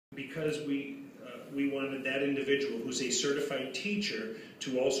because we wanted that individual who's a certified teacher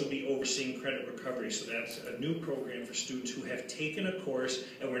to also be overseeing credit recovery. So that's a new program for students who have taken a course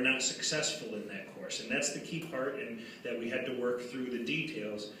and were not successful in that course. And that's the key part, and that we had to work through the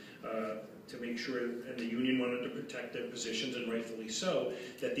details to make sure, and the union wanted to protect their positions, and rightfully so,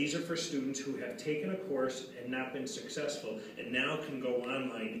 that these are for students who have taken a course and not been successful, and now can go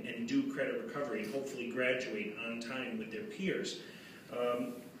online and do credit recovery and hopefully graduate on time with their peers.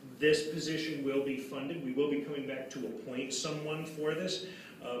 This position will be funded. We will be coming back to appoint someone for this.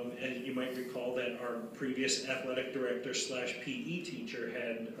 And you might recall that our previous athletic director slash PE teacher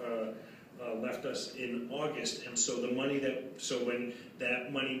had left us in August, and so when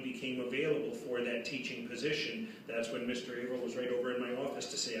that money became available for that teaching position, that's when Mr. Ariel was right over in my office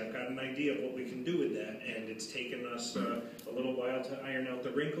to say, I've got an idea of what we can do with that, and it's taken us a little while to iron out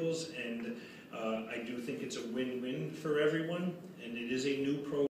the wrinkles, and I do think it's a win-win for everyone, and it is a new program.